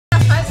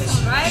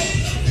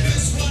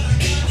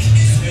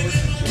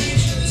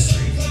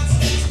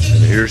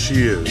here she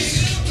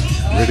is,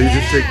 ready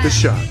to take the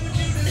shot.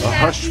 A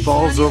hush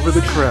falls over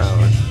the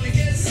crowd.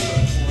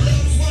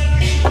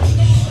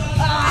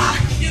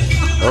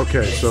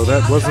 Okay, so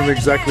that wasn't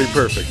exactly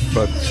perfect,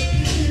 but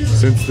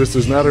since this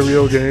is not a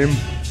real game,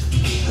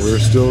 we're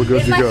still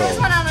good to go. It's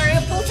my first one on a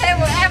real pool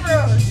table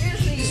ever,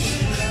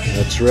 seriously.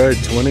 That's right,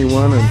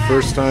 21 and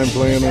first time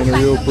playing on a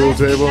real pool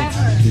table.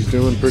 He's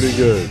doing pretty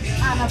good.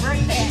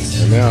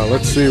 And now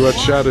let's see, what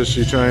shot is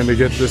she trying to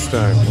get this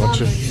time?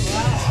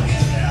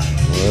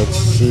 Let's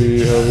see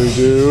how we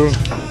do.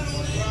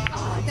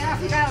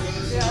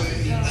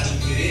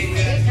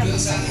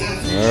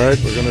 Alright,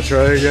 we're gonna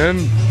try again.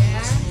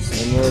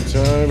 One more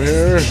time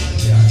here.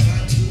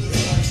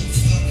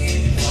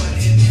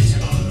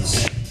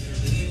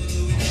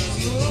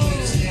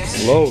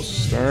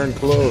 Close, darn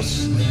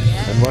close.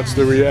 And what's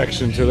the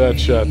reaction to that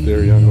shot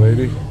there, young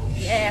lady?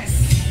 Yes.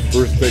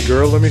 Birthday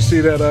girl, let me see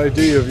that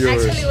ID of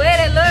yours. Actually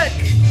waited, look.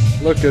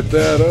 Look at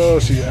that. Oh,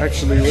 she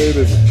actually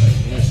waited.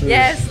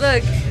 Yes,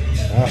 look.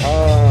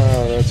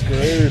 Aha, that's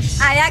great.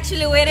 I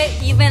actually waited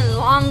even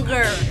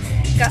longer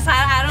because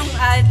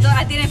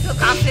I didn't feel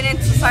confident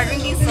to start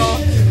drinking, so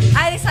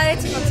I decided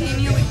to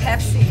continue with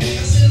Pepsi.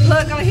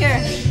 Look over here.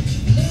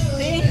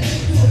 See?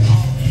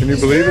 Can you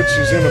believe it?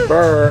 She's in a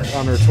bar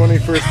on her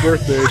 21st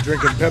birthday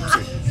drinking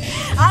Pepsi.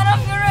 I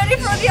don't feel ready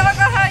for the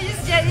alcohol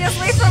yet. Just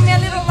wait for me a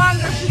little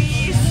longer,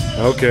 please.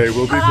 Okay,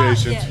 we'll be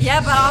patient.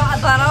 Yeah,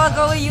 but I'll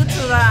go with you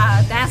to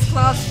the dance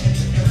club,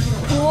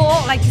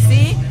 pool, like you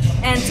see,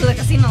 and to the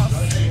casinos.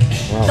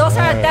 Those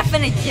are a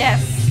definite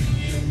yes.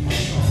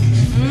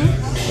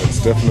 That's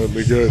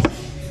definitely good.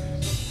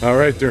 All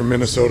right there,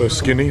 Minnesota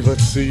Skinny.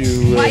 Let's see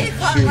you Why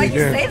shoot you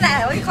again. say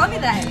that? Why you call me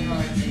that?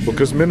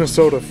 Because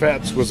Minnesota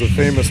Fats was a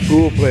famous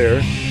pool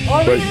player,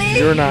 Oh, but really?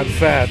 you're not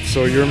fat,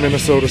 so you're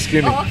Minnesota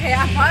Skinny. Oh, okay.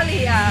 I'm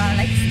probably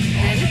like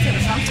relative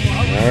or something.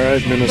 All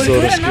right,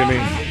 Minnesota Skinny.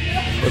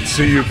 Let's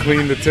see you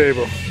clean the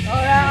table. All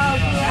right,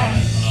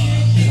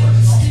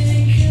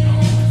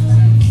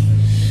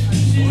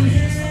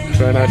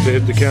 Try not to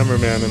hit the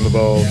cameraman in the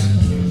balls.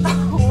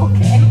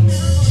 okay.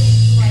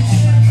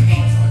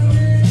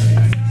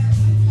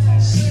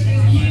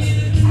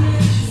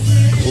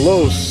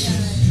 Close.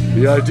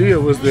 The idea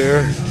was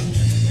there.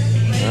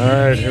 All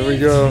right, here we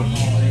go.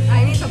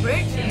 I need a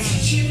bridge.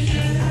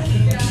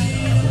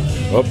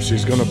 Oh,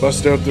 she's gonna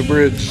bust out the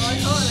bridge.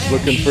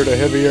 Looking for the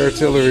heavy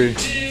artillery.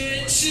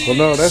 Well,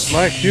 no, that's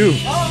my cue.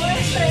 Oh, where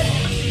is it?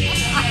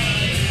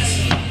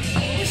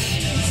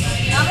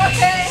 I'm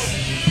okay.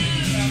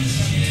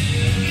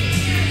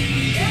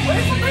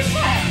 Where's the bridge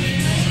at?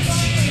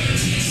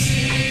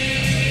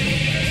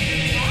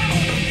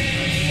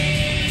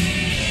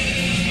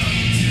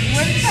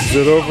 Is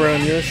it over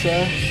on your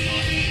side?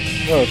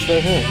 Oh, it's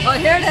right here. Oh,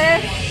 here it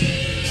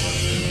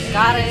is.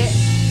 Got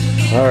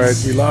it. All right,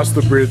 we lost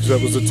the bridge.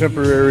 That was a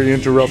temporary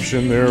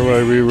interruption there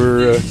while we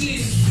were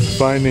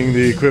finding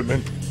the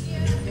equipment.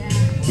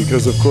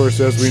 Because, of course,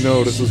 as we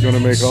know, this is going to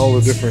make all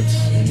the difference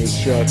in this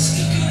shot.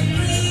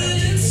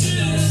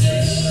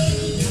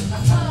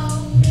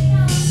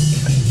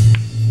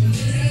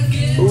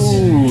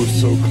 Ooh,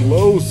 so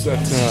close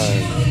that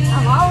time.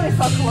 I'm always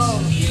so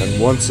close.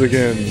 And once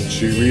again,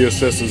 she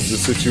reassesses the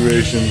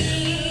situation.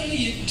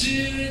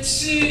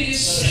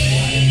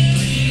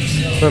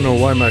 I don't know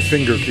why my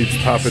finger keeps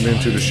popping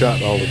into the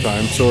shot all the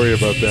time. Sorry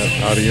about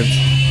that, audience.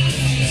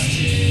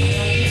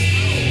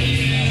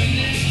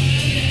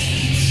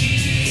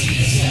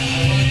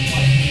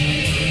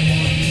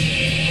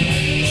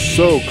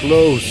 So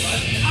close.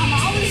 I'm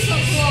always so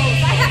close.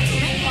 I have to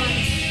make one.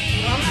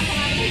 Well, I'm not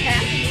gonna make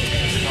that.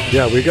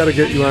 Yeah, we got to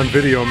get you on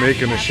video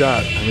making a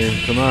shot. I mean,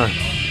 come on.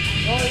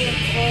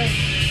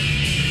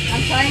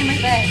 I'm trying my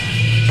best.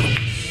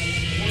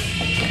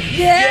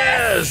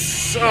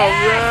 Yes! All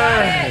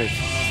right.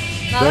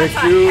 Thank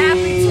Happy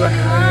you. 21.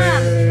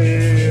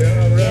 Hey,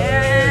 all right.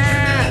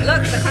 Yeah.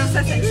 Look, the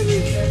consistency.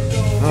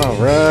 All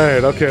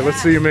right. Okay,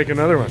 let's see you make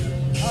another one. Okay,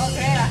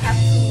 I have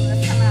to.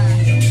 That's kinda.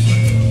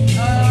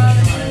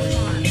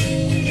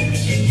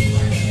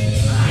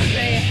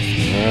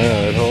 All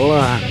right, hold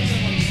on.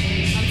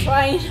 I'm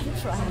trying.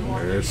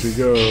 More. There she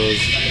goes.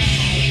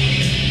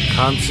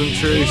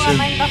 Concentration.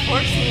 I'm in the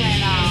 14 right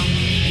now.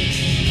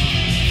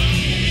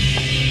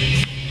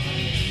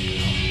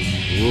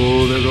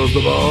 Oh, there goes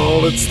the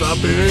ball. It's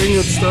stopping.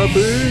 It's stopping.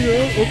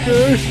 Oh,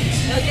 okay.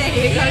 Okay,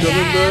 here we go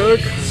Coming again.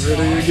 back.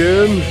 Ready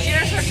again.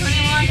 Cheers for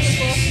 21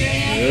 people.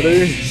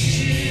 Ready?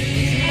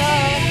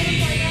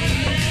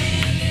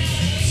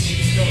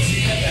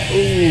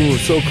 Ooh,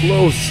 so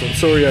close. I'm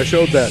sorry I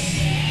showed that.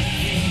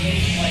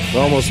 It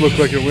almost looked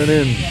like it went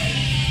in.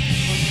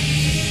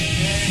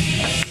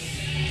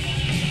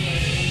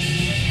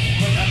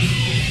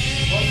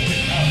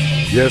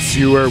 Yes,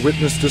 you are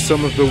witness to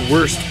some of the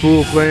worst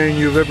pool playing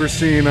you've ever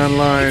seen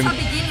online.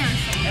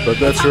 But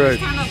that's right.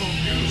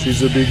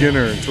 She's a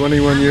beginner.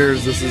 21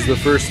 years, this is the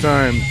first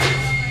time.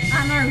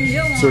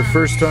 It's her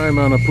first time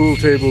on a pool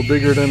table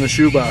bigger than a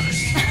shoebox.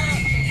 Well,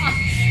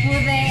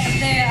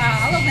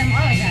 all of them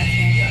are like that.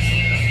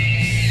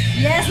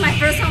 Yes, Yes, my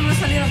first one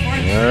was a little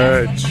boring.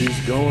 Alright, she's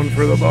going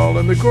for the ball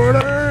in the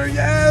corner.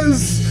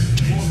 Yes!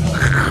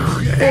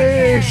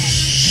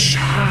 Ish.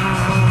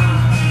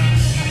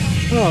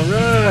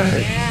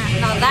 Alright. Yeah,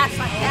 now that's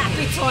a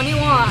happy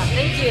 21.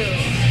 Thank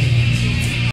you.